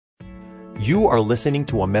You are listening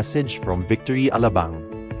to a message from Victory Alabang.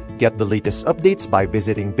 Get the latest updates by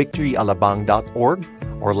visiting victoryalabang.org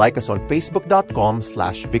or like us on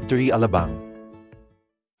facebook.com/victoryalabang.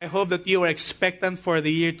 I hope that you are expectant for the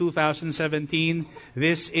year 2017.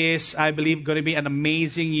 This is, I believe, going to be an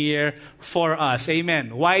amazing year for us.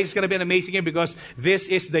 Amen. Why is it going to be an amazing year? Because this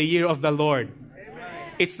is the year of the Lord.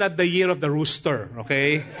 Amen. It's not the year of the rooster,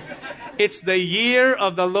 okay? It's the year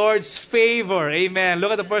of the Lord's favor. Amen.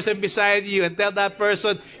 Look at the person beside you and tell that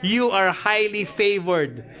person, you are highly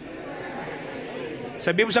favored.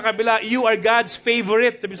 Sabi mo sa kabila, you are God's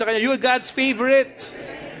favorite. Sabi mo sa kanya, you are God's favorite.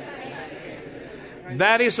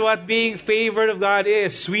 That is what being favored of God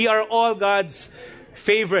is. We are all God's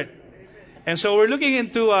favorite. And so we're looking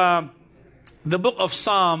into the book of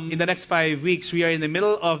Psalm in the next 5 weeks. We are in the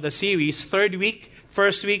middle of the series, third week.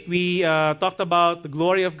 First week, we talked about the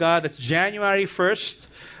glory of God. That's January 1st.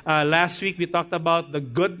 Last week, we talked about the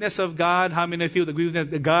goodness of God. How many of you agree with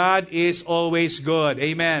that? God is always good.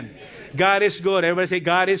 Amen. God is good. Everybody say,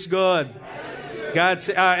 God is good.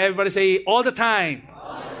 Everybody say, all the time.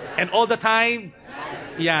 And all the time.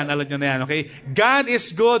 Yan, alam nyo na yan, okay? God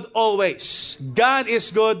is good always. God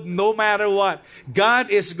is good no matter what.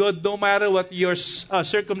 God is good no matter what your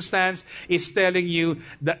circumstance is telling you.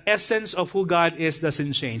 The essence of who God is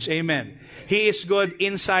doesn't change. Amen. He is good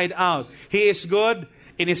inside out. He is good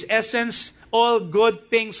in His essence. All good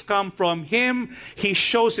things come from Him. He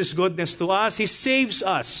shows His goodness to us. He saves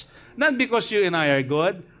us. Not because you and I are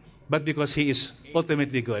good, but because He is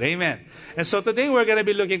ultimately good. Amen. And so today we're going to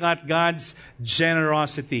be looking at God's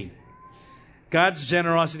generosity. God's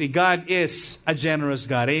generosity. God is a generous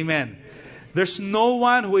God. Amen. There's no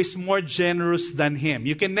one who is more generous than Him.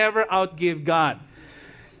 You can never outgive God.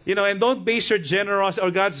 And don't base your generosity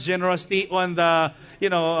or God's generosity on the,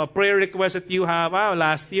 a prayer request that you have.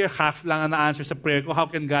 Last year, half lang ang na-answer sa prayer ko. How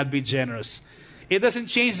can God be generous? It doesn't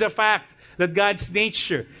change the fact that God's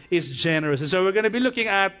nature is generous. And so we're going to be looking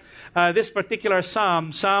at this particular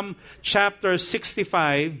Psalm chapter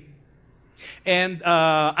 65, and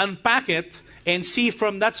unpack it and see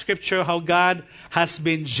from that scripture how God has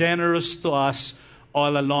been generous to us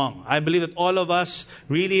all along. I believe that all of us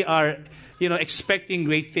really are, expecting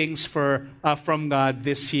great things from God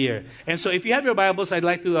this year. And so if you have your Bibles, I'd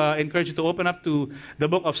like to encourage you to open up to the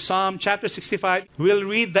book of Psalm chapter 65. We'll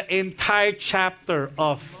read the entire chapter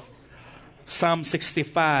of Psalm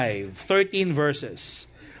 65, 13 verses.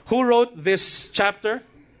 Who wrote this chapter?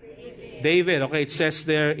 David. Okay, it says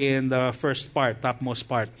there in the first part, topmost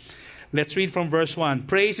part. Let's read from verse 1.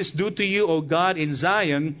 Praise is due to you, O God, in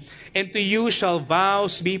Zion, and to you shall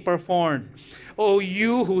vows be performed. O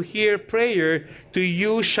you who hear prayer, to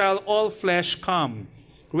you shall all flesh come.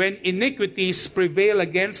 When iniquities prevail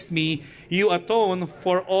against me, you atone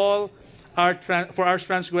for our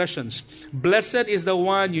transgressions. Blessed is the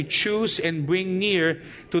one you choose and bring near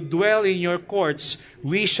to dwell in your courts.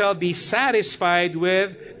 We shall be satisfied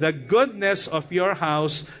with the goodness of your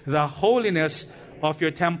house, the holiness of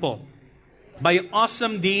your temple. By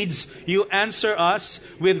awesome deeds you answer us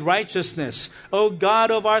with righteousness. O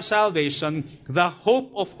God of our salvation, the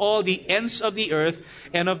hope of all the ends of the earth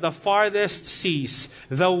and of the farthest seas,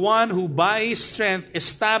 the one who by His strength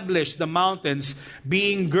established the mountains,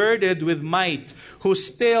 being girded with might, who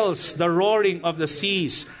stills the roaring of the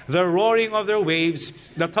seas, the roaring of their waves,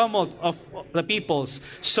 the tumult of the peoples,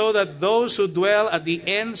 so that those who dwell at the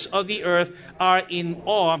ends of the earth are in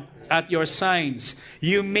awe at your signs.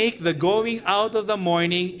 You make the going out of the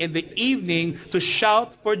morning and the evening to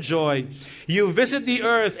shout for joy. You visit the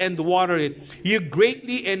earth and water it. You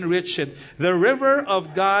greatly enrich it. The river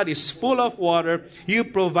of God is full of water. You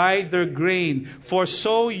provide their grain, for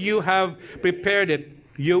so you have prepared it.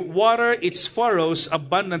 You water its furrows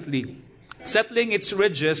abundantly, settling its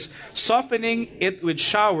ridges, softening it with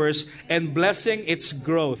showers, and blessing its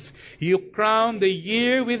growth. You crown the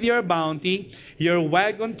year with your bounty. Your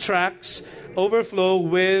wagon tracks overflow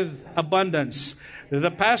with abundance. The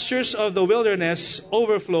pastures of the wilderness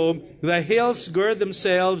overflow. The hills gird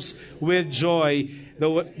themselves with joy.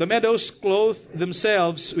 The meadows clothe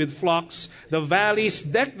themselves with flocks. The valleys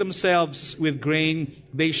deck themselves with grain.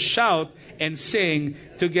 They shout and sing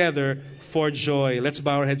together for joy. Let's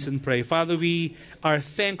bow our heads and pray. Father, we are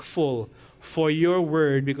thankful for your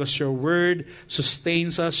word, because your word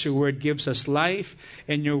sustains us, your word gives us life,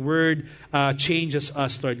 and your word changes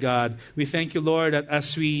us, Lord God. We thank you, Lord, that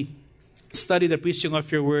as we study the preaching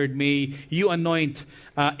of your word, may you anoint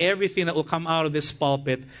everything that will come out of this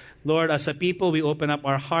pulpit. Lord, as a people, we open up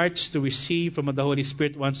our hearts to receive from what the Holy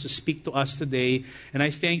Spirit wants to speak to us today. And I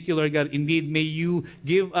thank you, Lord God. Indeed, may you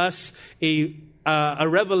give us a a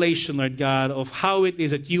revelation, Lord God, of how it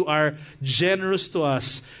is that you are generous to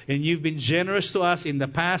us. And you've been generous to us in the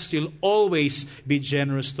past. You'll always be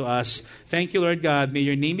generous to us. Thank you, Lord God. May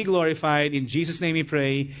your name be glorified. In Jesus' name we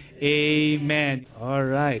pray. Amen. All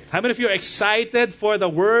right. How many of you are excited for the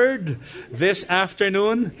word this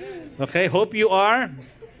afternoon? Okay, hope you are.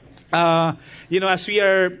 As we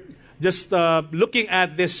are just looking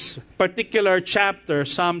at this particular chapter,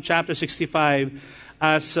 Psalm chapter 65,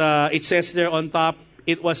 as it says there on top,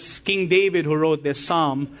 it was King David who wrote this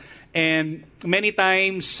psalm. And many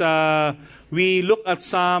times we look at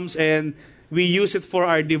psalms and we use it for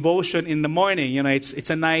our devotion in the morning. It's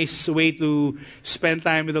a nice way to spend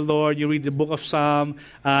time with the Lord. You read the book of Psalm.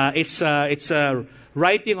 It's a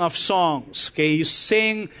writing of songs. Okay, you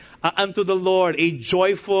sing unto the Lord a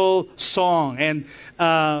joyful song. And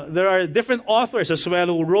there are different authors as well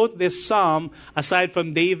who wrote this psalm. Aside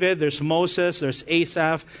from David, there's Moses, there's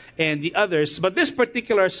Asaph, and the others. But this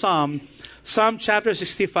particular psalm, Psalm chapter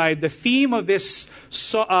 65, the theme of this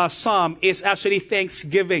psalm is actually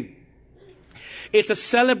thanksgiving. It's a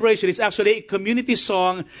celebration. It's actually a community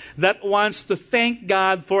song that wants to thank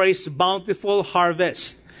God for His bountiful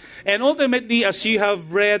harvest. And ultimately, as you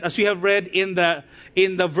have read in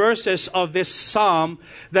the verses of this psalm,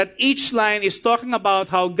 that each line is talking about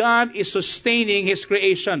how God is sustaining His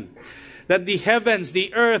creation. That the heavens,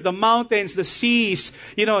 the earth, the mountains, the seas,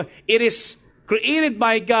 it is created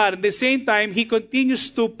by God. At the same time, He continues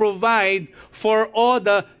to provide for all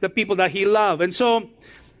the people that He loves. And so,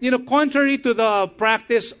 contrary to the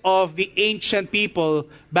practice of the ancient people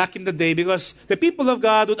back in the day, because the people of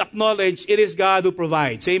God would acknowledge it is God who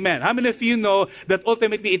provides. Amen. How many of you know that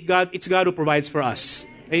ultimately it's God who provides for us?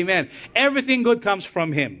 Amen. Everything good comes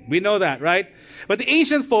from Him. We know that, right? But the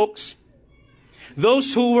ancient folks,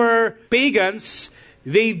 those who were pagans,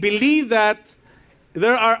 they believe that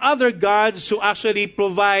there are other gods who actually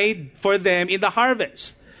provide for them in the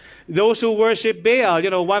harvest. Those who worship Baal,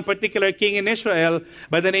 one particular king in Israel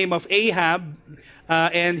by the name of Ahab,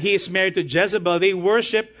 and he is married to Jezebel, they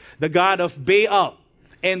worship the god of Baal.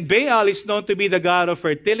 And Baal is known to be the god of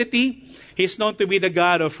fertility. He's known to be the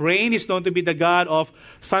god of rain. He's known to be the god of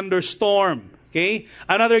thunderstorm. Okay?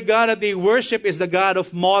 Another god that they worship is the god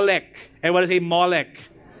of Molech. Everybody say Molech.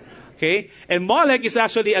 Okay? And Molech is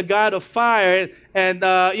actually a god of fire. And,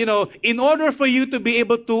 in order for you to be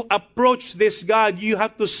able to approach this God, you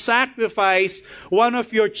have to sacrifice one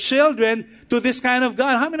of your children to this kind of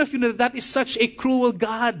God. How many of you know that is such a cruel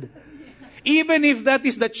God? Even if that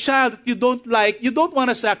is the child that you don't like, you don't want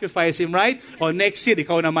to sacrifice him, right? O next year,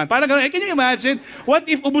 ikaw naman. Parang ganun. Can you imagine? What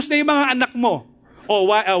if ubus na yung mga anak mo? O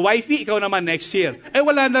wifey, ikaw naman next year.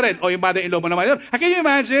 Wala na rin. O yung mother-in-law mo naman. Can you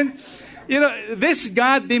imagine? This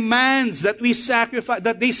God demands that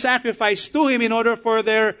they sacrifice to Him in order for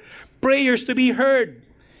their prayers to be heard.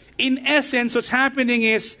 In essence, what's happening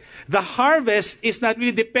is the harvest is not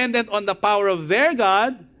really dependent on the power of their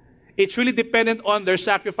God. It's really dependent on their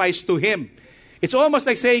sacrifice to Him. It's almost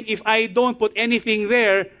like saying, if I don't put anything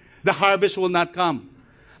there, the harvest will not come.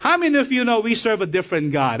 How many of you know we serve a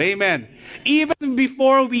different God? Amen. Even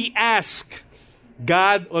before we ask,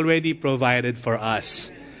 God already provided for us.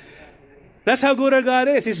 That's how good our God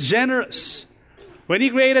is. He's generous. When He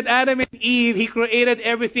created Adam and Eve, He created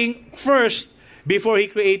everything first before He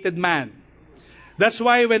created man. That's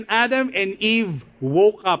why when Adam and Eve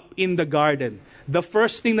woke up in the garden, the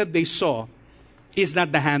first thing that they saw is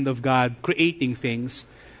not the hand of God creating things,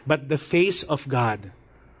 but the face of God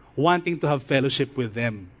wanting to have fellowship with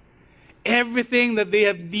them. Everything that they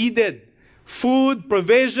have needed, food,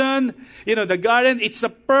 provision, the garden, it's a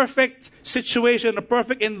perfect situation, a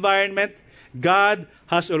perfect environment. God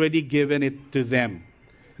has already given it to them.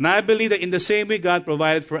 And I believe that in the same way God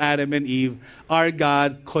provided for Adam and Eve, our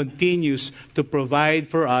God continues to provide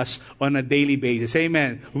for us on a daily basis.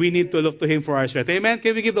 Amen. We need to look to Him for our strength. Amen.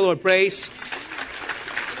 Can we give the Lord praise?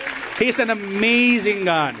 He is an amazing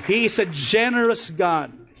God. He is a generous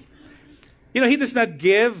God. He does not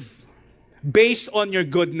give based on your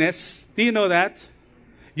goodness. Do you know that?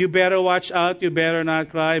 You better watch out. You better not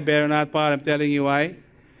cry. Better not pout. I'm telling you why.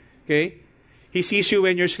 Okay? He sees you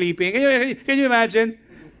when you're sleeping. Can you imagine?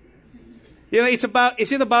 Is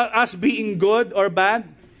it about us being good or bad?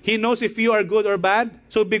 He knows if you are good or bad.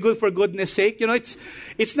 So be good for goodness sake.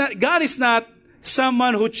 It's not, God is not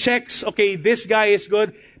someone who checks, okay, this guy is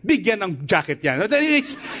good. Bigyan ng jacket yan.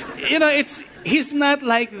 He's not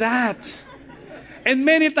like that. And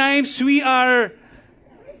many times we are,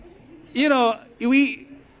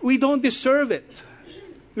 we don't deserve it.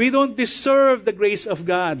 We don't deserve the grace of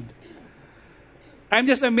God. I'm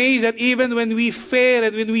just amazed that even when we fail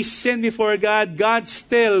and when we sin before God, God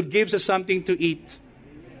still gives us something to eat.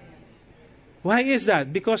 Why is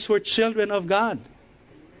that? Because we're children of God.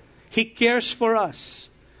 He cares for us.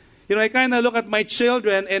 You know, I kind of look at my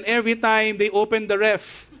children and every time they open the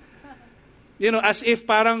ref, you know, as if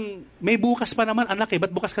parang, may bukas pa naman, anak eh,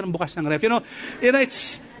 ba't bukas ka ng bukas ng ref? You know,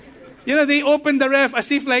 it's, you know, they open the ref as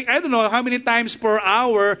if like, I don't know how many times per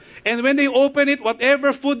hour, and when they open it,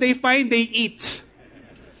 whatever food they find, they eat.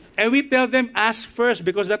 And we tell them, ask first,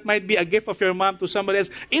 because that might be a gift of your mom to somebody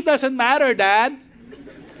else. It doesn't matter, Dad.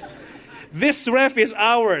 This ref is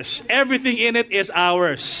ours. Everything in it is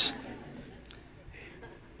ours.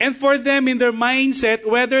 And for them, in their mindset,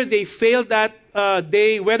 whether they failed that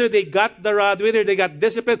day, whether they got the rod, whether they got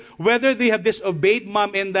disciplined, whether they have disobeyed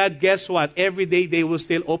mom and dad, guess what? Every day they will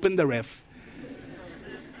still open the ref.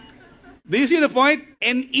 Do you see the point?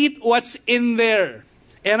 And eat what's in there.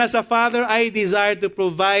 And as a father, I desire to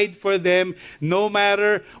provide for them no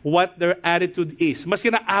matter what their attitude is.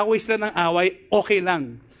 Maski na away sila ng away, okay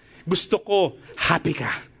lang. Gusto ko, happy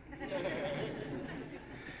ka.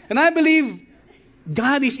 And I believe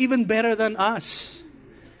God is even better than us.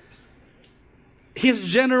 His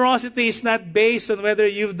generosity is not based on whether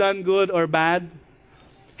you've done good or bad.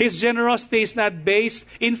 His generosity is not based.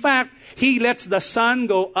 In fact, He lets the sun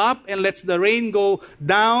go up and lets the rain go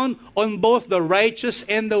down on both the righteous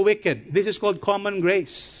and the wicked. This is called common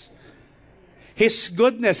grace. His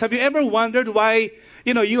goodness. Have you ever wondered why,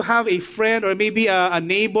 you know, you have a friend or maybe a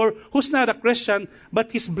neighbor who's not a Christian,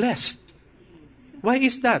 but he's blessed? Why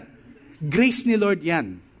is that? Grace ni Lord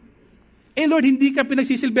yan. Eh Lord, hindi ka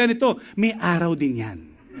pinagsisilbihan nito. May araw din yan.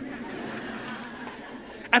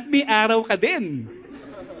 At may araw ka din.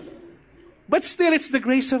 But still, it's the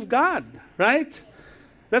grace of God, right?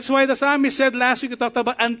 That's why the psalmist said last week, we talked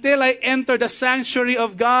about, until I enter the sanctuary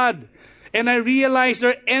of God, and I realize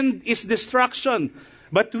their end is destruction.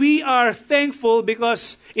 But we are thankful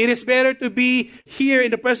because it is better to be here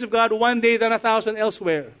in the presence of God one day than 1,000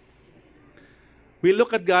 elsewhere. We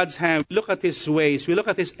look at God's hand, we look at His ways, we look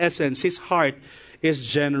at His essence. His heart is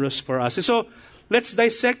generous for us. And so, let's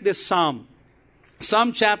dissect this psalm.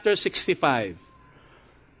 Psalm chapter 65.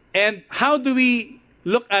 And how do we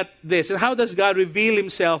look at this? And how does God reveal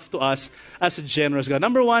Himself to us as a generous God?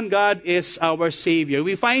 Number one, God is our Savior.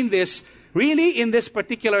 We find this, really, in this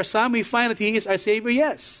particular psalm, we find that He is our Savior,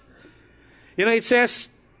 yes. You know, it says,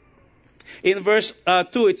 in verse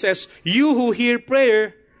 2, it says, you who hear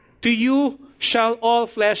prayer, to you shall all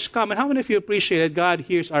flesh come. And how many of you appreciate that God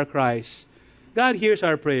hears our cries? God hears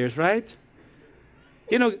our prayers, right?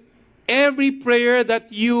 You know, every prayer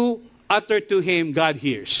that you utter to Him, God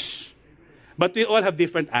hears. But we all have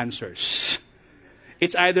different answers.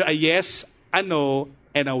 It's either a yes, a no,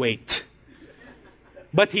 and a wait.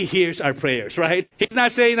 But He hears our prayers, right? He's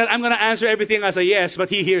not saying that I'm going to answer everything as a yes, but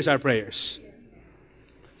He hears our prayers.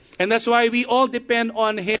 And that's why we all depend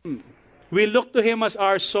on Him. We look to Him as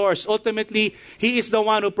our source. Ultimately, He is the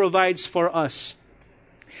one who provides for us.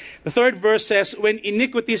 The third verse says, when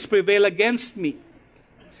iniquities prevail against me.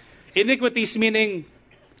 Iniquities meaning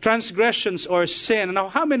transgressions or sin. Now,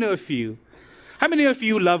 how many of you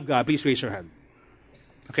love God? Please raise your hand.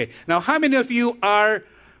 Okay. Now, how many of you are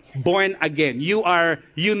born again? You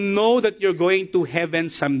know that you're going to heaven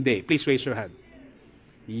someday. Please raise your hand.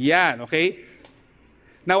 Yeah, okay?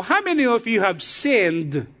 Now, how many of you have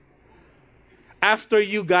sinned after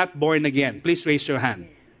you got born again? Please raise your hand.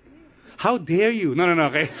 How dare you? No,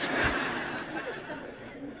 okay.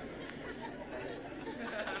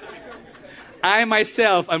 I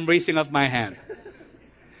myself am raising up my hand.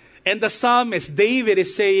 And the psalmist, David,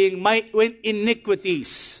 is saying, when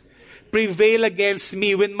iniquities prevail against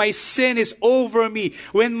me, when my sin is over me,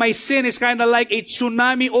 when my sin is kind of like a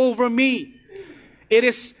tsunami over me, it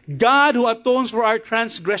is God who atones for our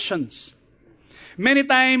transgressions. Many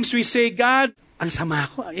times we say, God, ang sama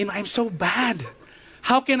ko, I'm so bad.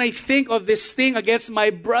 How can I think of this thing against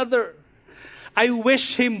my brother? I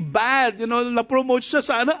wish him bad. Na-promote siya.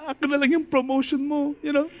 Sana ako na lang yung promotion mo.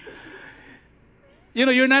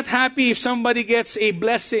 You're not happy if somebody gets a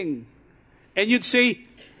blessing. And you'd say,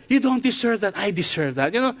 you don't deserve that. I deserve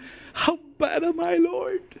that. How bad am I,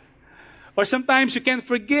 Lord? Or sometimes you can't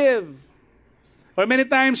forgive. Or many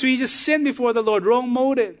times we just sin before the Lord. Wrong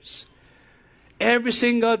motives. Every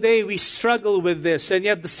single day we struggle with this. And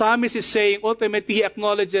yet the psalmist is saying, ultimately he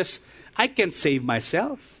acknowledges, I can't save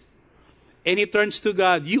myself. And he turns to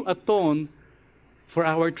God, you atone for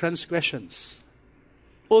our transgressions.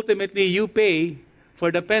 Ultimately, you pay for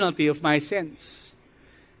the penalty of my sins.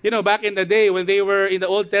 Back in the day when they were in the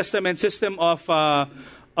Old Testament system of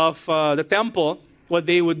the temple, what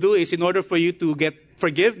they would do is, in order for you to get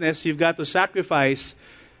forgiveness, you've got to sacrifice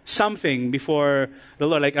something before the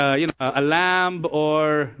Lord, like a lamb,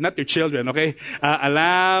 or not your children, okay? A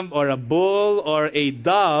lamb or a bull or a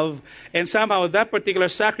dove, and somehow that particular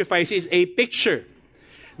sacrifice is a picture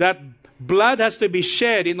that blood has to be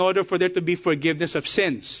shed in order for there to be forgiveness of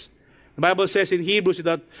sins. The Bible says in Hebrews,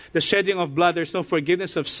 without the shedding of blood, there's no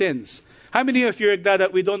forgiveness of sins. How many of you are glad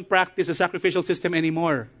that we don't practice the sacrificial system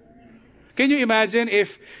anymore? Can you imagine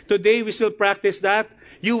if today we still practice that?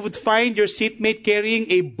 You would find your seatmate carrying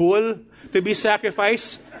a bull to be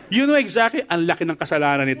sacrificed. You know exactly, ang laki ng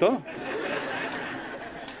kasalanan nito.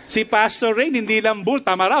 Si Pastor Rain, hindi lang bull,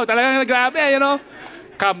 tama raw. Talagang grabe,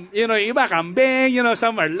 iba kambing,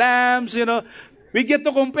 some are lambs, We get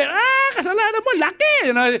to compare, kasalanan mo,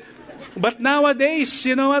 laki, But nowadays,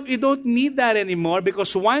 you know what? We don't need that anymore,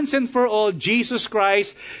 because once and for all, Jesus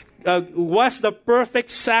Christ was the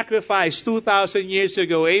perfect sacrifice 2,000 years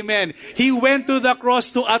ago. Amen. He went to the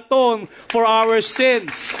cross to atone for our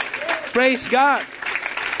sins. Praise God.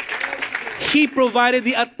 He provided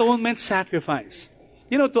the atonement sacrifice.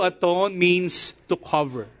 To atone means to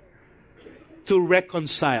cover, to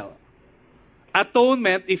reconcile.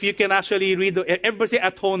 Atonement, if you can actually read, everybody say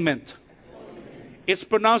atonement. It's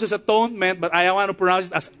pronounced as atonement, but I want to pronounce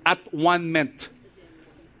it as at-one-ment.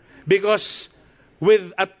 Because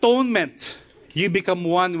with atonement, you become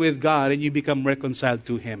one with God and you become reconciled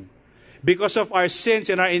to Him. Because of our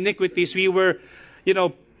sins and our iniquities, we were,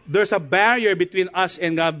 there's a barrier between us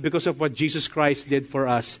and God because of what Jesus Christ did for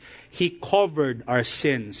us. He covered our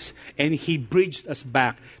sins and He bridged us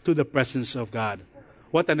back to the presence of God.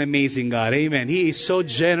 What an amazing God. Amen. He is so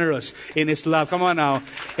generous in His love. Come on now.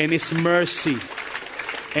 And His mercy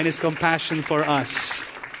and His compassion for us.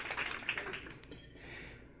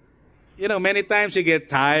 Many times we get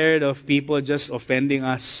tired of people just offending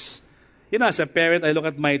us. As a parent, I look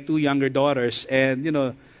at my 2 younger daughters and,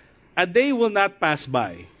 a day will not pass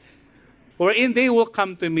by wherein they will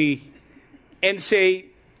come to me and say,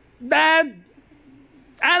 Dad,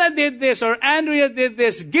 Anna did this or Andrea did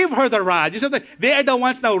this. Give her the rod. They are the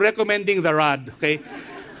ones now recommending the rod, okay,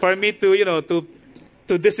 for me to,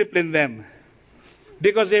 to discipline them.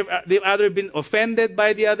 Because they've either been offended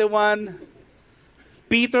by the other one.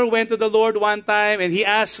 Peter went to the Lord one time and he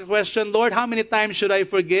asked the question, Lord, how many times should I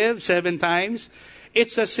forgive? 7 times.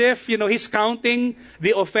 It's as if, he's counting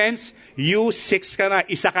the offense. You 6 ka na,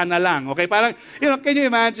 isa ka na lang. Okay, parang, can you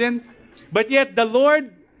imagine? But yet the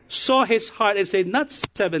Lord saw his heart and said, not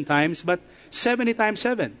 7 times, but 70 times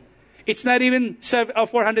 7. It's not even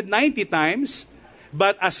 490 times,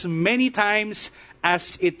 but as many times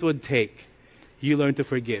as it would take, you learn to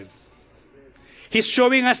forgive. He's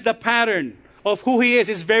showing us the pattern of who He is,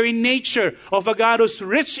 His very nature of a God who's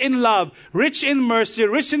rich in love, rich in mercy,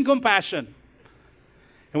 rich in compassion.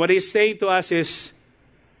 And what He's saying to us is,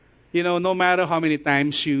 no matter how many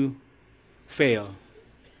times you fail,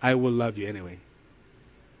 I will love you anyway.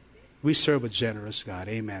 We serve a generous God.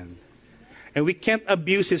 Amen. And we can't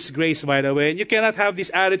abuse His grace, by the way. And you cannot have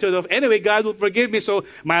this attitude of, anyway, God will forgive me, so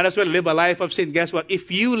might as well live a life of sin. Guess what?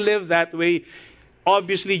 If you live that way,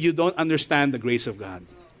 obviously you don't understand the grace of God.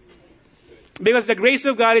 Because the grace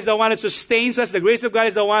of God is the one that sustains us. The grace of God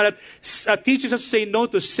is the one that teaches us to say no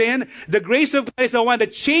to sin. The grace of God is the one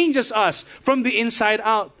that changes us from the inside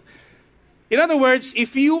out. In other words,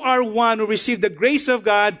 if you are one who received the grace of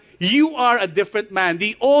God, you are a different man.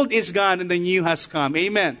 The old is gone and the new has come.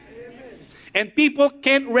 Amen. And people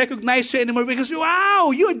can't recognize you anymore because,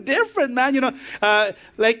 wow, you're different, man.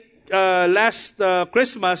 Last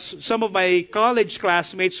Christmas, some of my college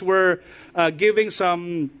classmates were giving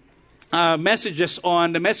some messages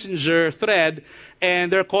on the messenger thread,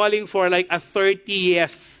 and they're calling for like a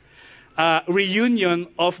 30th reunion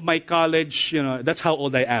of my college. That's how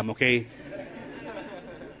old I am, okay?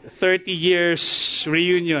 30 years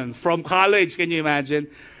reunion from college, can you imagine?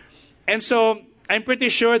 And so I'm pretty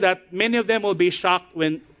sure that many of them will be shocked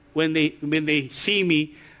when they see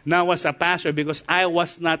me now as a pastor, because I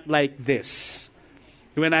was not like this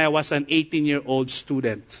when I was an 18-year-old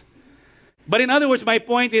student. But in other words, my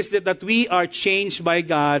point is that we are changed by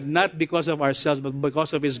God, not because of ourselves, but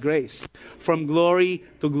because of His grace. From glory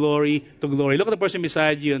to glory to glory. Look at the person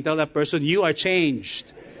beside you and tell that person, you are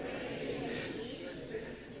changed.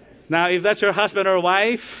 Now, if that's your husband or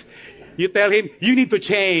wife, you tell him, you need to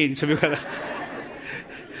change.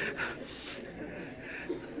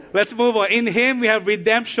 Let's move on. In Him, we have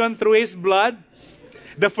redemption through His blood,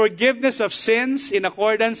 the forgiveness of sins in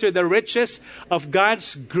accordance with the riches of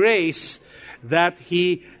God's grace that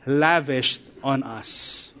He lavished on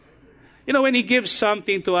us. When He gives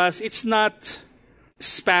something to us, it's not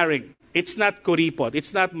sparing. It's not kuripot.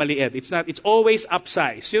 It's not maliit. It's always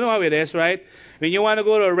upsize. You know how it is, right? When you want to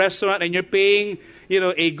go to a restaurant and you're paying,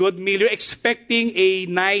 a good meal, you're expecting a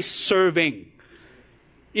nice serving.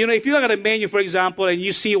 If you look at a menu, for example, and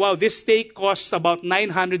you see, wow, this steak costs about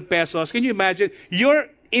 900 pesos. Can you imagine? You're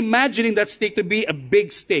imagining that steak to be a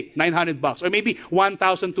big steak, $900, or maybe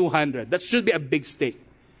 1,200. That should be a big steak.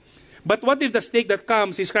 But what if the steak that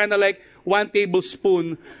comes is kind of like 1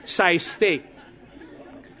 tablespoon size steak?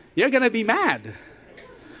 You're going to be mad.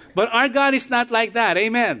 But our God is not like that.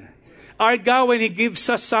 Amen. Our God, when He gives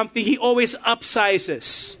us something, He always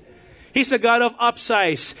upsizes. He's a God of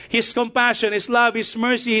upsize. His compassion, His love, His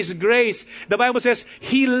mercy, His grace. The Bible says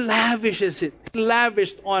He lavishes it. He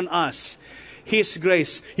lavished on us His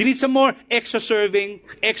grace. You need some more extra serving,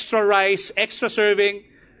 extra rice, extra serving.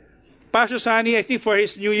 Pastor Sani, I think for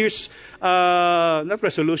his New Year's, not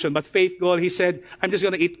resolution, but faith goal, he said, I'm just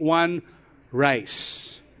going to eat one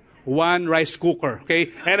rice cooker.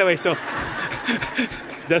 Okay? Anyway, so,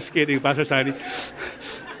 just kidding, Pastor Sani.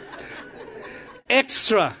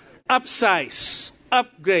 Extra, upsize,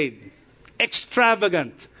 upgrade,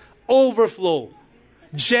 extravagant, overflow,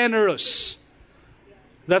 generous.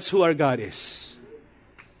 That's who our God is.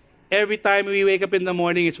 Every time we wake up in the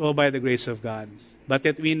morning, it's all by the grace of God. But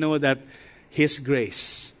yet we know that His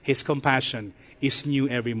grace, His compassion is new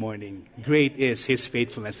every morning. Great is His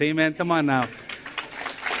faithfulness. Amen. Come on now.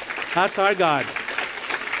 That's our God.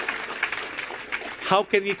 How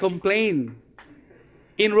can we complain?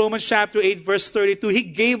 In Romans chapter 8, verse 32, He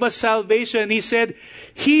gave us salvation. He said,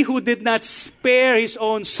 He who did not spare His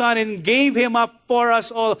own Son and gave Him up for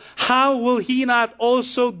us all, how will He not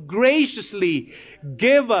also graciously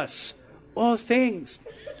give us all things?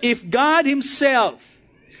 If God Himself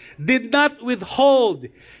did not withhold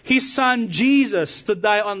His Son Jesus to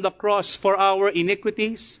die on the cross for our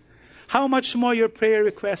iniquities, how much more your prayer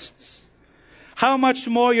requests? How much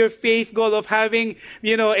more your faith goal of having,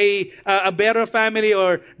 a better family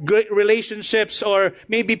or great relationships, or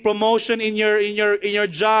maybe promotion in your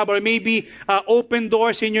job, or maybe open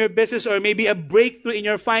doors in your business, or maybe a breakthrough in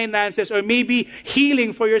your finances, or maybe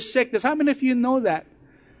healing for your sickness. How many of you know that?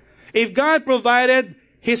 If God provided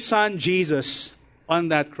His Son Jesus on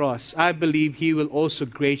that cross, I believe He will also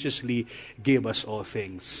graciously give us all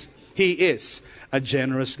things. He is a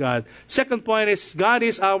generous God. Second point is, God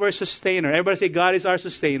is our sustainer. Everybody say, God is our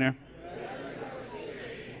sustainer.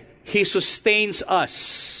 He sustains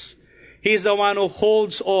us. He's the one who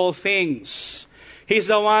holds all things. He's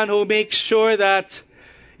the one who makes sure that,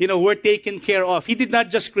 we're taken care of. He did not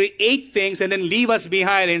just create things and then leave us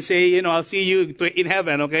behind and say, I'll see you in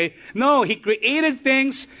heaven, okay? No, He created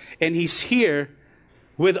things and He's here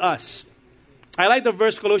with us. I like the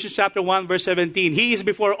verse, Colossians chapter 1, verse 17. He is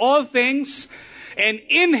before all things, and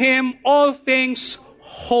in Him all things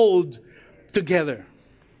hold together.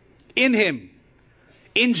 In Him,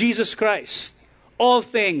 in Jesus Christ, all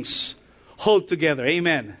things hold together.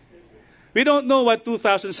 Amen. We don't know what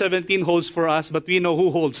 2017 holds for us, but we know who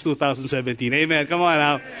holds 2017. Amen. Come on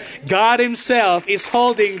now. God Himself is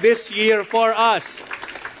holding this year for us.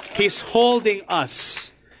 He's holding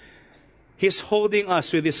us. He's holding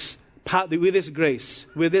us with His grace,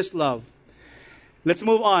 with His love. Let's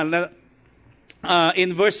move on.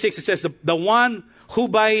 In verse 6, it says, the one who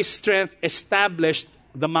by His strength established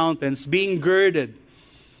the mountains, being girded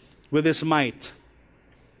with His might.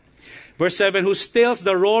 Verse 7, who stills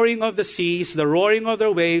the roaring of the seas, the roaring of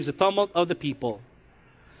their waves, the tumult of the people.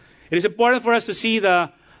 It is important for us to see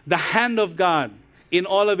the hand of God in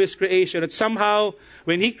all of His creation. That somehow,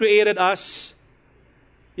 when He created us,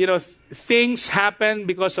 things happen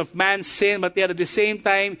because of man's sin, but yet at the same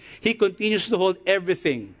time, He continues to hold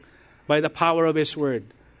everything by the power of His word.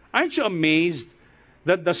 Aren't you amazed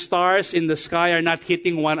that the stars in the sky are not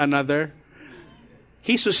hitting one another?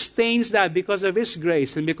 He sustains that because of His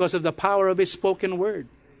grace and because of the power of His spoken word.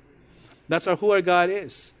 That's who our God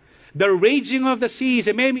is. The raging of the seas.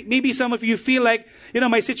 And maybe some of you feel like,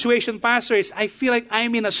 my situation, Pastor, is I feel like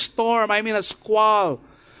I'm in a storm. I'm in a squall.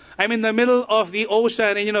 I'm in the middle of the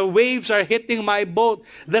ocean and, waves are hitting my boat.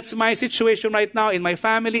 That's my situation right now in my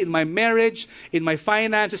family, in my marriage, in my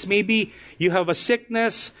finances. Maybe you have a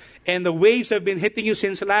sickness and the waves have been hitting you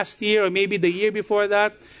since last year or maybe the year before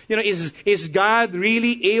that. Is God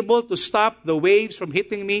really able to stop the waves from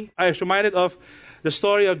hitting me? I was reminded of the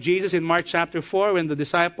story of Jesus in Mark chapter 4 when the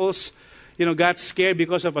disciples, got scared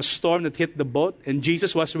because of a storm that hit the boat and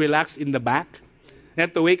Jesus was relaxed in the back. They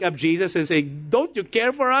had to wake up Jesus and say, don't you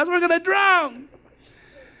care for us? We're going to drown.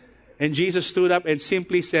 And Jesus stood up and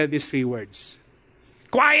simply said these 3 words.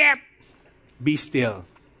 Quiet! Be still.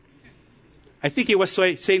 I think he was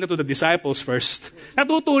saying that to the disciples first.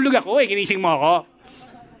 Natutulog ako ginising mo ako.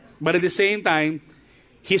 But at the same time,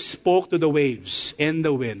 he spoke to the waves and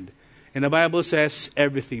the wind. And the Bible says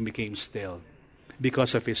everything became still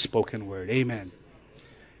because of his spoken word. Amen.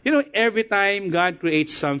 You know, every time God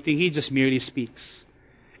creates something, he just merely speaks.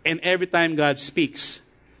 And every time God speaks,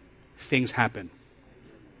 things happen.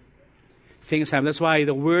 Things happen. That's why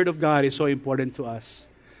the word of God is so important to us.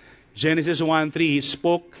 Genesis 1:3, he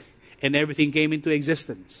spoke and everything came into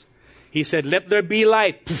existence. He said, let there be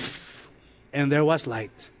light. And there was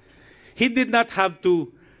light. He did not have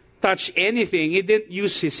to touch anything. He didn't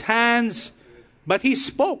use his hands, but he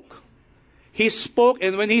spoke. He spoke,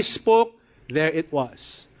 and when he spoke, there it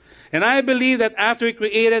was. And I believe that after he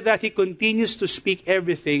created that, he continues to speak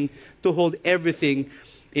everything, to hold everything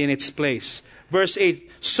in its place. Verse 8,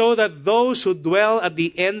 so that those who dwell at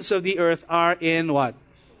the ends of the earth are in what?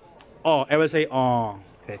 Awe. Everyone say awe.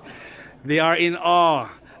 Okay. They are in awe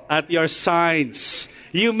at your signs.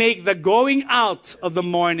 You make the going out of the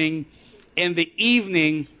morning and the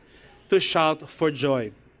evening to shout for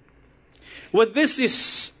joy. What this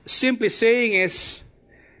is simply saying is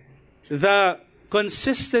the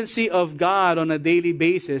consistency of God on a daily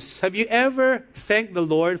basis. Have you ever thanked the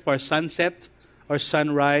Lord for sunset or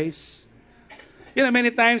sunrise? You know,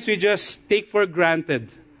 many times we just take for granted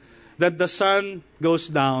that the sun goes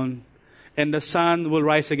down and the sun will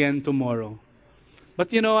rise again tomorrow.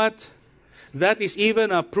 But you know what? That is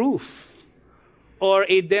even a proof or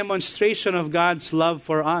a demonstration of God's love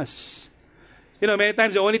for us. You know, many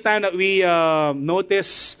times the only time that we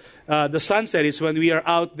notice the sunset is when we are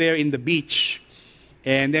out there in the beach.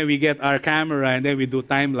 And then we get our camera and then we do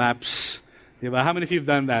time-lapse. Diba? How many of you have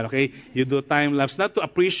done that, okay? You do time-lapse, not to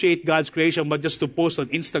appreciate God's creation, but just to post on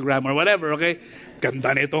Instagram or whatever, okay?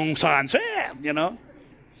 Ganda nitong sunset, you know?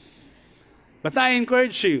 But I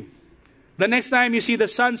encourage you, the next time you see the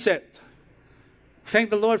sunset, thank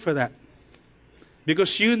the Lord for that.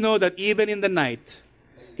 Because you know that even in the night,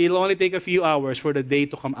 it'll only take a few hours for the day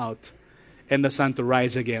to come out and the sun to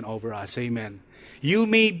rise again over us. Amen. You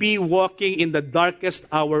may be walking in the darkest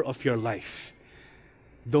hour of your life.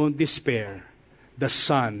 Don't despair. The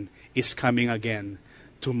sun is coming again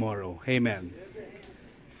tomorrow. Amen.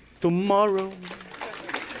 Tomorrow.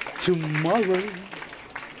 Tomorrow.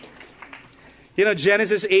 You know,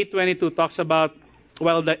 Genesis 8:22 talks about,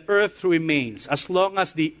 well, the earth remains. As long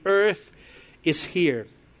as the earth is here,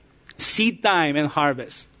 seed time and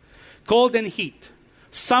harvest, cold and heat,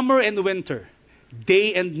 summer and winter,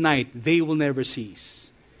 day and night, they will never cease.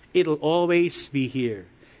 It'll always be here.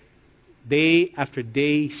 Day after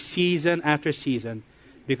day, season after season,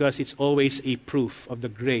 because it's always a proof of the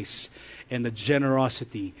grace and the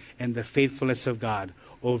generosity and the faithfulness of God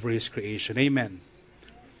over His creation. Amen.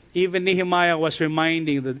 Even Nehemiah was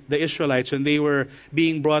reminding the Israelites when they were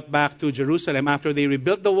being brought back to Jerusalem after they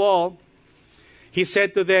rebuilt the wall. He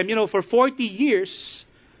said to them, you know, for 40 years,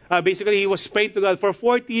 basically he was praying to God, for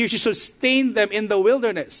 40 years He sustained them in the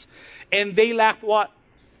wilderness. And they lacked what?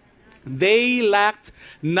 They lacked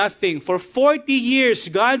nothing. For 40 years,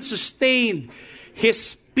 God sustained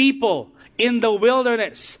His people in the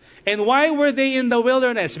wilderness. And why were they in the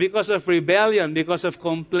wilderness? Because of rebellion, because of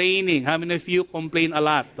complaining. How many of you complain a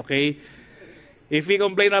lot, okay? If we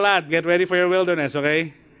complain a lot, get ready for your wilderness,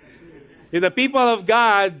 okay? The people of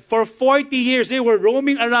God, for 40 years, they were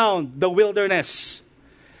roaming around the wilderness.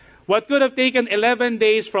 What could have taken 11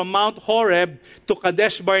 days from Mount Horeb to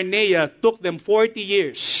Kadesh Barnea took them 40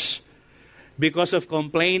 years because of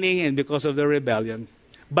complaining and because of the rebellion.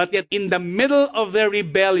 But yet, in the middle of their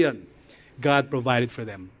rebellion, God provided for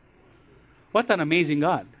them. What an amazing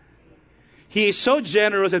God. He is so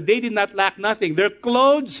generous that they did not lack nothing. Their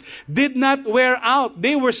clothes did not wear out.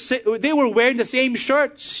 They were wearing the same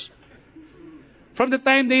shirts from the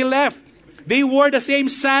time they left. They wore the same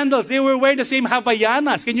sandals. They were wearing the same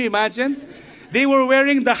Havaianas. Can you imagine? They were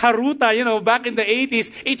wearing the Haruta, you know, back in the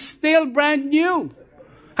 80s. It's still brand new.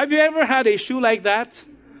 Have you ever had a shoe like that?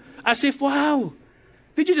 As if, wow,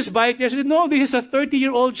 did you just buy it yesterday? No, this is a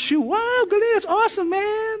 30-year-old shoe. Wow, galing, that's awesome,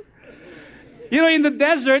 man. You know, in the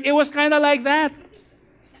desert, it was kind of like that.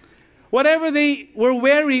 Whatever they were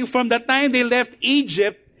wearing from the time they left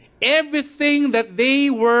Egypt, everything that they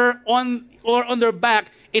were on their back,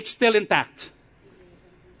 it's still intact.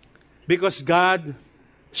 Because God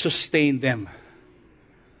sustained them.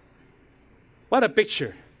 What a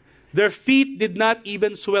picture. Their feet did not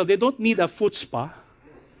even swell. They don't need a foot spa.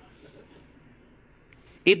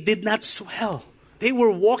 It did not swell. They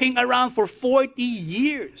were walking around for 40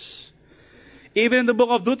 years. Even in the book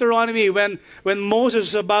of Deuteronomy, when Moses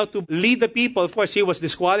was about to lead the people, of course, he was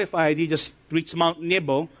disqualified. He just reached Mount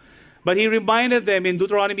Nebo. But He reminded them in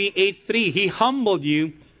Deuteronomy 8:3, He humbled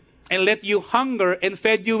you and let you hunger and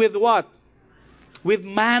fed you with what? With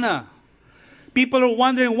manna. People are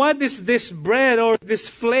wondering, what is this bread or this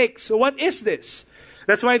flakes? What is this?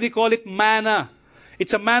 That's why they call it manna.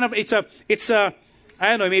 It's a manna, it's a, I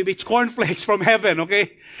don't know, maybe it's cornflakes from heaven,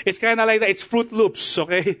 okay? It's kind of like that. It's Fruit Loops,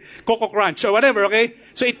 okay? Coco Crunch or whatever, okay?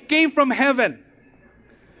 So it came from heaven.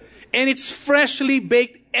 And it's freshly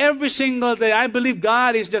baked every single day. I believe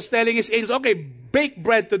God is just telling His angels, okay, bake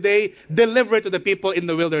bread today, deliver it to the people in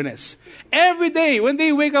the wilderness. Every day, when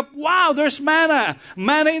they wake up, wow, there's manna.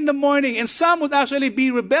 Manna in the morning. And some would actually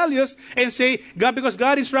be rebellious and say, God, because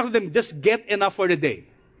God instructed them, just get enough for the day.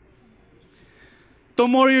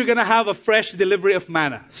 Tomorrow you're going to have a fresh delivery of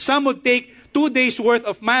manna. Some would take 2 days worth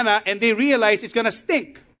of manna and they realize it's going to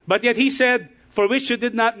stink. But yet He said, for which you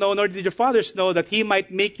did not know, nor did your fathers know, that He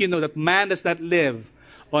might make you know that man does not live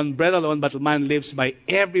on bread alone, but man lives by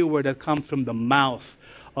every word that comes from the mouth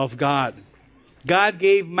of God. God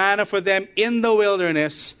gave manna for them in the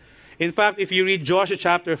wilderness. In fact, if you read Joshua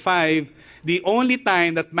chapter 5, the only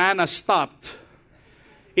time that manna stopped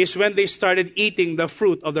is when they started eating the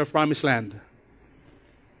fruit of their promised land.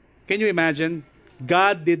 Can you imagine?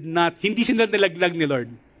 God did not, hindi sila nilaglag ni Lord.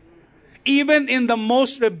 Even in the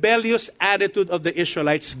most rebellious attitude of the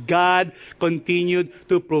Israelites, God continued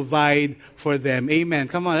to provide for them. Amen.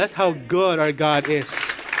 Come on, that's how good our God is.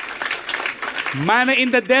 Manna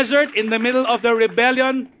in the desert, in the middle of the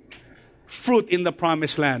rebellion, fruit in the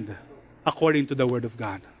promised land, according to the Word of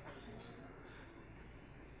God.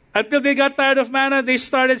 Until they got tired of manna, they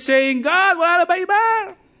started saying, God, wala na ba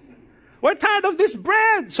iba? We're tired of this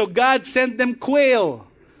bread. So God sent them quail.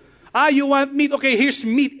 You want meat? Okay, here's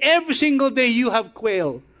meat. Every single day you have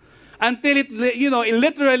quail. Until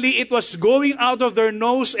literally it was going out of their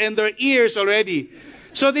nose and their ears already.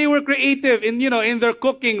 So they were creative in their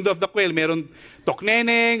cooking of the quail. Meron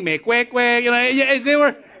tokneneng, may kwek-kwek, they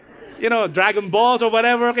were, Dragon Balls or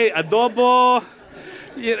whatever, okay, adobo,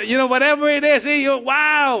 whatever it is.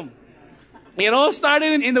 Wow! It all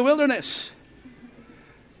started in the wilderness.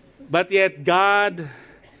 But yet God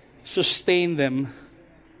sustained them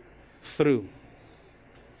through.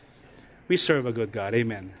 We serve a good God.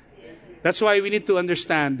 Amen. That's why we need to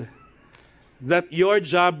understand that your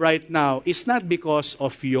job right now is not because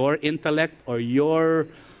of your intellect or your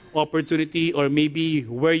opportunity or maybe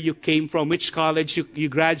where you came from, which college you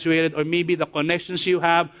graduated, or maybe the connections you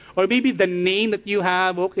have, or maybe the name that you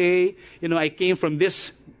have. Okay, I came from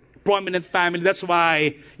this prominent family. That's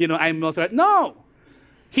why, I'm not right. No.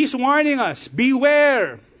 He's warning us.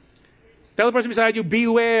 Beware. Tell the person beside you,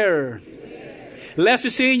 beware. Lest you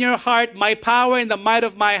say in your heart, my power and the might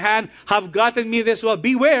of my hand have gotten me this well.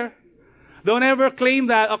 Beware. Don't ever claim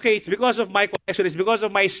that, okay, it's because of my connection, it's because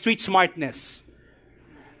of my street smartness.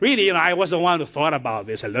 Really, I was the one who thought about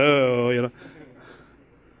this. Hello,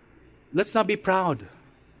 Let's not be proud.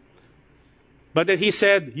 But that He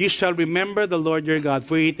said, you shall remember the Lord your God,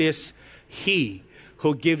 for it is He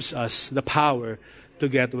who gives us the power to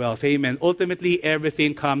get wealth. Amen. Ultimately,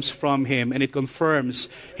 everything comes from Him, and it confirms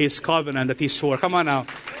His covenant that He swore. Come on now.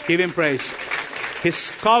 Give Him praise. His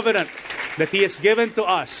covenant that He has given to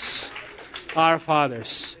us, our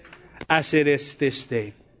fathers, as it is this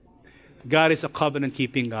day. God is a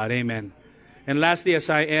covenant-keeping God. Amen. And lastly, as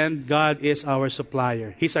I end, God is our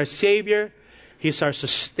supplier. He's our Savior. He's our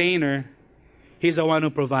sustainer. He's the one who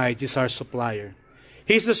provides. He's our supplier.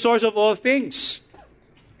 He's the source of all things.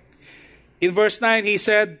 In verse 9, He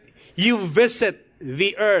said, you visit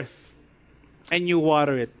the earth and you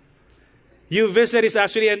water it. You visit is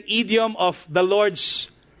actually an idiom of the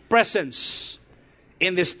Lord's presence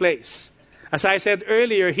in this place. As I said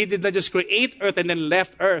earlier, He did not just create earth and then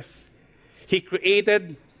left earth. He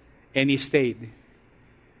created and He stayed.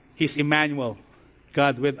 He's Emmanuel,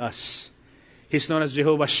 God with us. He's known as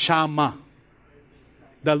Jehovah Shammah,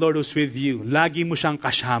 the Lord who's with you. Lagi mo siyang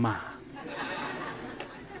kasama.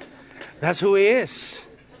 That's who He is.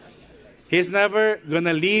 He's never going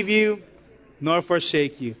to leave you nor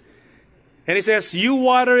forsake you. And He says, you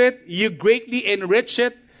water it, you greatly enrich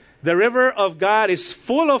it. The river of God is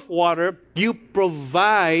full of water. You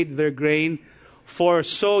provide their grain, for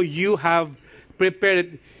so you have prepared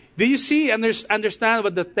it. Do you see, understand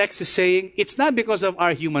what the text is saying? It's not because of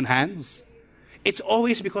our human hands. It's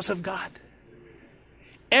always because of God.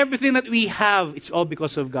 Everything that we have, it's all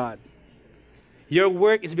because of God. Your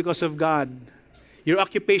work is because of God. Your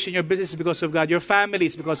occupation, your business is because of God. Your family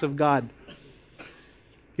is because of God.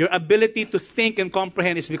 Your ability to think and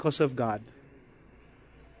comprehend is because of God.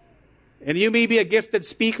 And you may be a gifted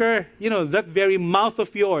speaker. That very mouth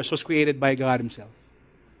of yours was created by God Himself.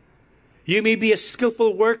 You may be a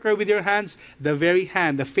skillful worker with your hands. The very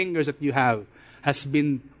hand, the fingers that you have, has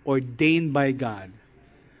been ordained by God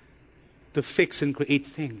to fix and create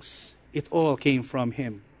things. It all came from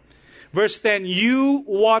Him. Verse 10, you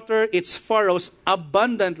water its furrows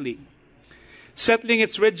abundantly, settling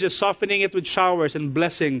its ridges, softening it with showers, and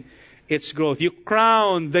blessing its growth. You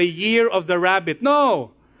crown the year of the rabbit.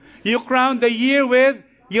 No! You crown the year with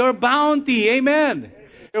your bounty. Amen.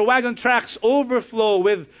 Your wagon tracks overflow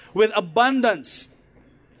with abundance.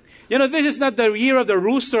 You know, this is not the year of the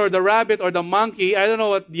rooster or the rabbit or the monkey. I don't know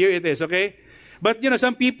what year it is, okay? But, you know,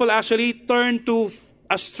 some people actually turn to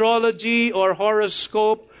astrology or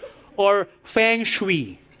horoscope or feng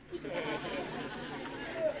shui.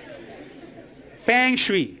 Feng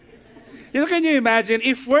shui. You know, can you imagine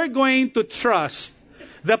if we're going to trust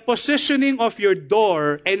the positioning of your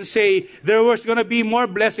door and say there was going to be more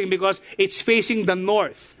blessing because it's facing the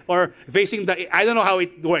north or facing the, I don't know how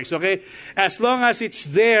it works, okay? As long as it's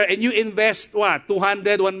there and you invest,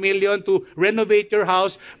 200, 1 million to renovate your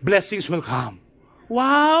house, blessings will come.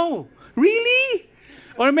 Wow! Really?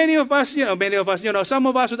 Or many of us, some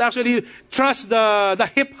of us would actually trust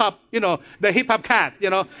the hip-hop, the hip-hop cat,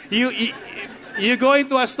 You go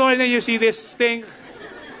into a store and then you see this thing.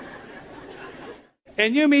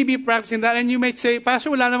 And you may be practicing that and you might say, Pastor,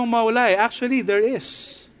 wala namang mawala eh. Actually, there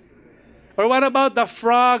is. Or what about the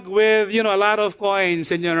frog with, a lot of coins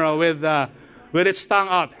and, with its tongue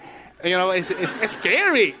out? It's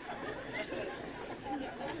scary.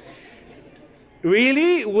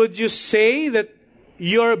 Really? Would you say that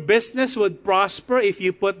your business would prosper if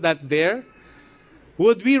you put that there?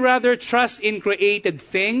 Would we rather trust in created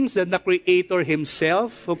things than the Creator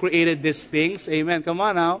Himself who created these things? Amen. Come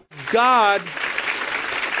on now.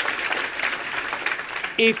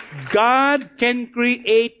 If God can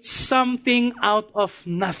create something out of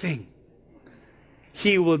nothing,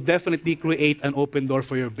 He will definitely create an open door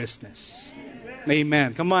for your business.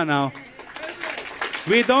 Amen. Come on now.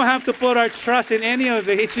 We don't have to put our trust in any of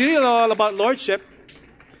it. It's really all about lordship.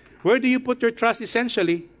 Where do you put your trust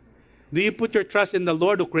essentially? Do you put your trust in the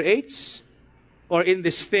Lord who creates? Or in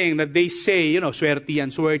this thing that they say, swerte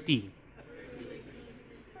and swerte?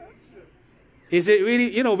 Is it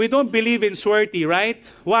really, we don't believe in swerte, right?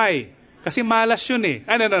 Why? Kasi malas yun eh.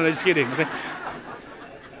 No, just kidding. Okay.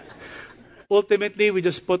 Ultimately, we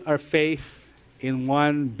just put our faith in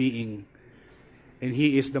one being. And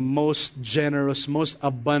He is the most generous, most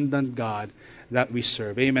abundant God that we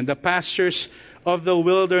serve. Amen. The pastures of the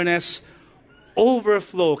wilderness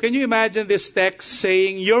overflow. Can you imagine this text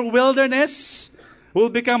saying, your wilderness will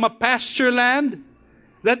become a pasture land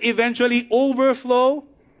that eventually overflow?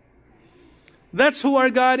 That's who our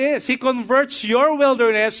God is. He converts your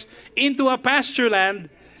wilderness into a pasture land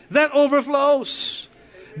that overflows.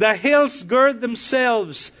 The hills gird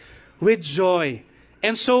themselves with joy.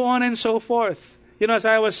 And so on and so forth. As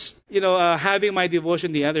I was, having my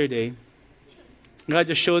devotion the other day, God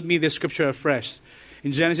just showed me this scripture afresh.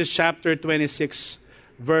 In Genesis chapter 26,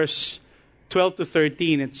 verse 12 to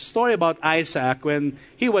 13, it's a story about Isaac when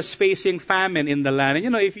he was facing famine in the land.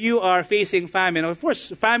 And if you are facing famine, of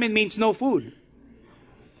course, famine means no food.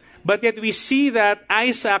 But yet we see that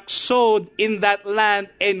Isaac sowed in that land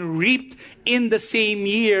and reaped in the same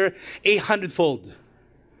year 100-fold.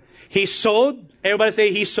 He sowed, everybody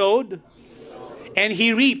say he sowed, and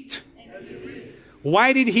he reaped.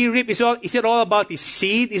 Why did he reap? Is it all about his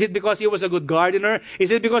seed? Is it because he was a good gardener?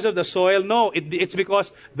 Is it because of the soil? No, it's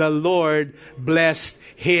because the Lord blessed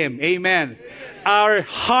him. Amen. Our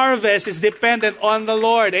harvest is dependent on the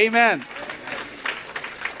Lord. Amen.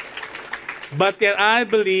 But yet I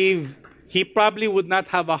believe he probably would not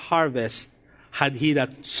have a harvest had he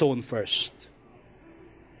not sown first.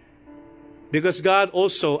 Because God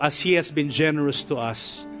also, as He has been generous to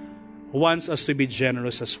us, wants us to be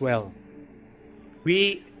generous as well.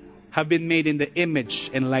 We have been made in the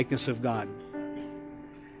image and likeness of God.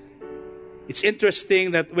 It's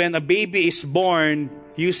interesting that when a baby is born,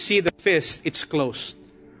 you see the fist, it's closed.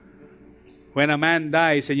 When a man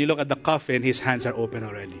dies and you look at the coffin, his hands are open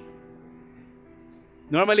already.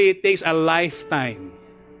 Normally, it takes a lifetime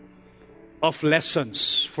of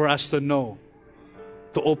lessons for us to know,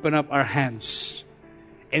 to open up our hands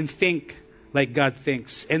and think like God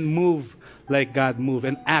thinks, and move like God moves,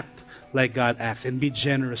 and act like God acts, and be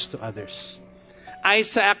generous to others.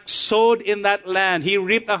 Isaac sowed in that land. He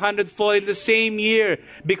reaped 100-fold in the same year.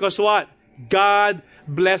 Because what? God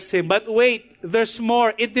blessed him. But wait, there's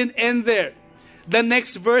more. It didn't end there. The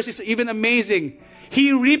next verse is even amazing.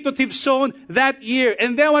 He reaped what he'd sown that year.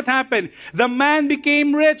 And then what happened? The man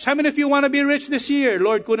became rich. How many of you want to be rich this year?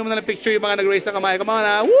 Lord, kunin mo na lang picture yung mga nag-raise na kamay. Come on,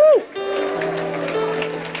 ha? Woo!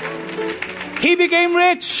 He became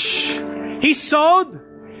rich. He sowed.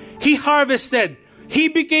 He harvested. He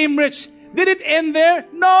became rich. Did it end there?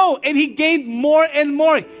 No. And he gained more and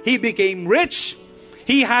more. He became rich.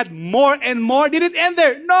 He had more and more. Did it end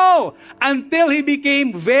there? No. Until he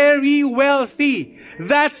became very wealthy.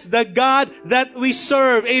 That's the God that we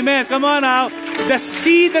serve. Amen. Come on now. The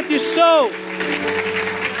seed that you sow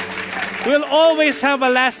will always have a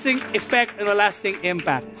lasting effect and a lasting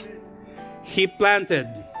impact. He planted.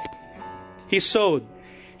 He sowed.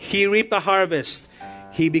 He reaped a harvest.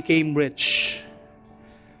 He became rich.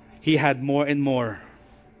 He had more and more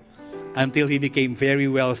until he became very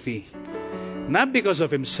wealthy. Not because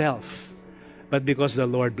of himself, but because the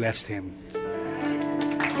Lord blessed him.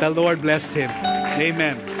 The Lord blessed him.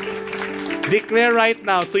 Amen. Declare right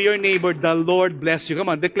now to your neighbor, the Lord bless you. Come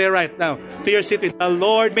on, declare right now to your city,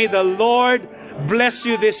 may the Lord bless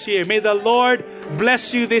you this year. May the Lord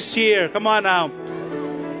bless you this year. Come on now.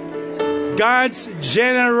 God's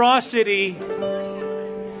generosity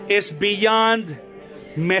is beyond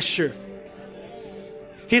measure.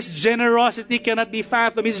 His generosity cannot be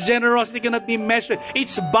fathomed. His generosity cannot be measured.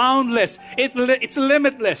 It's boundless. It's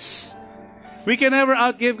limitless. We can never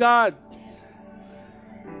outgive God.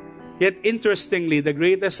 Yet interestingly, the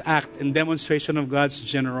greatest act and demonstration of God's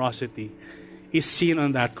generosity is seen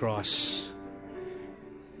on that cross.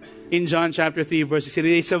 In John chapter 3 verse 16,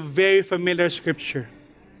 it's a very familiar scripture.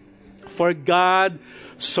 For God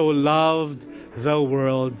so loved the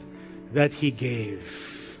world that He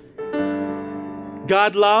gave.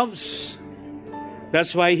 God loves.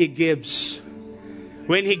 That's why He gives.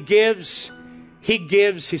 When He gives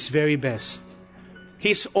His very best.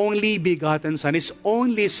 His only begotten Son, His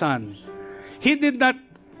only Son. He did not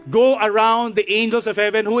go around the angels of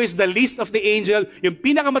heaven, who is the least of the angel, yung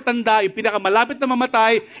pinakamatanda, yung pinakamalapit na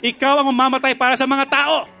mamatay, ikaw ang mamamatay para sa mga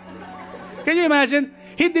tao. Can you imagine?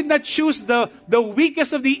 He did not choose the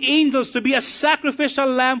weakest of the angels to be a sacrificial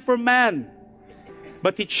lamb for man.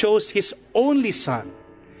 But He chose His only Son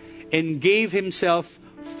and gave Himself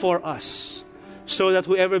for us, so that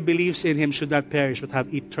whoever believes in Him should not perish but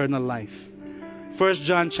have eternal life. 1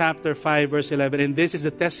 John chapter 5 verse 11, and this is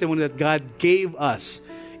the testimony that God gave us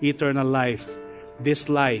eternal life. This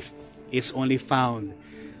life is only found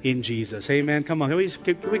in Jesus. Amen. Come on, can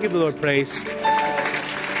we give the Lord praise?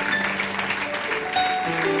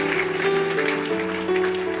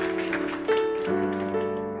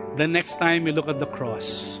 The next time you look at the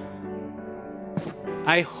cross,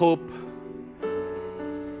 I hope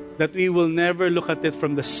that we will never look at it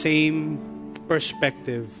from the same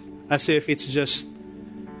perspective as if it's just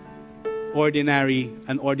an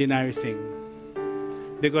ordinary thing.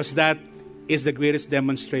 Because that is the greatest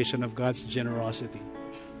demonstration of God's generosity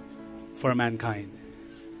for mankind.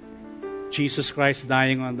 Jesus Christ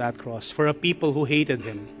dying on that cross for a people who hated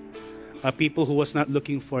Him, a people who was not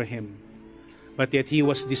looking for Him, but yet He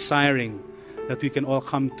was desiring that we can all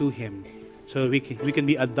come to Him so that we can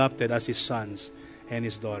be adopted as His sons and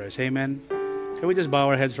His daughters. Amen. Can we just bow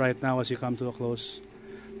our heads right now as you come to a close?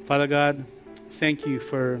 Father God, thank You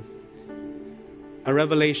for a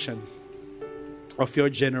revelation of Your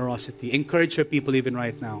generosity. Encourage Your people even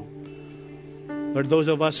right now. Lord, those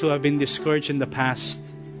of us who have been discouraged in the past,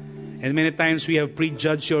 and many times we have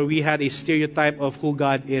prejudged You, or we had a stereotype of who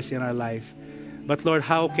God is in our life. But Lord,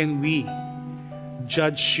 how can we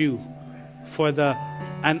judge You for the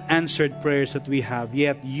unanswered prayers that we have?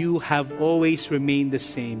 Yet You have always remained the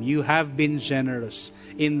same. You have been generous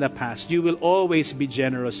in the past. You will always be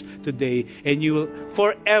generous today, and You will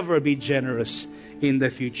forever be generous in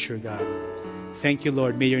the future, God. Thank You,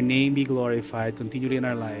 Lord. May Your name be glorified continually in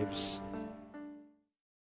our lives.